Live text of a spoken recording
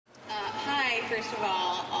first of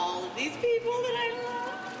all of these people that I love.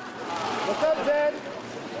 What's up, Jen?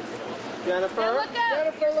 Jennifer? Now look up.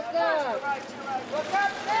 Jennifer, look up. Look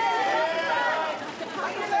up there.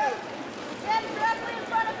 Jen, directly in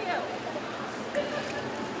front of you.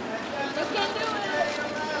 You can do it.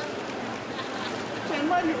 Jen,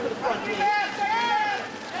 why don't you put a front knee?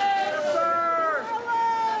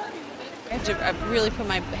 I have to really put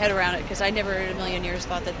my head around it because I never in a million years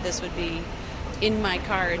thought that this would be in my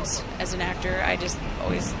cards as an actor. I just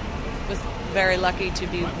always was very lucky to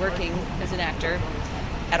be working as an actor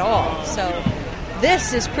at all. So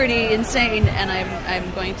this is pretty insane, and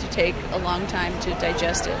I'm going to take a long time to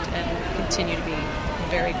digest it and continue to be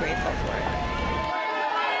very grateful for it.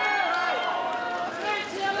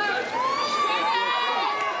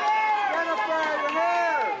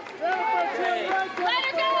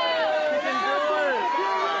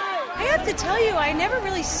 I have to tell you, I never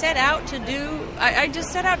really set out to do, I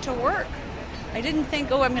just set out to work. I didn't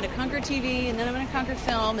think, I'm going to conquer TV, and then I'm going to conquer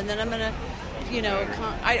film, and then I'm going to,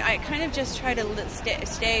 I kind of just try to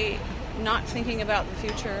stay not thinking about the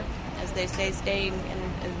future, as they say, staying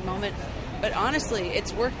in the moment. But honestly,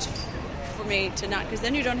 it's worked for me to not, because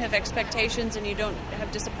then you don't have expectations and you don't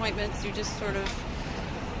have disappointments. You just sort of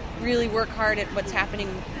really work hard at what's happening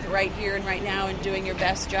right here and right now and doing your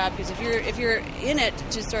best job. Because if you're in it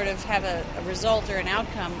to sort of have a result or an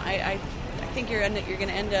outcome, I think you're going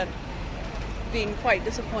to end up being quite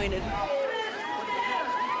disappointed.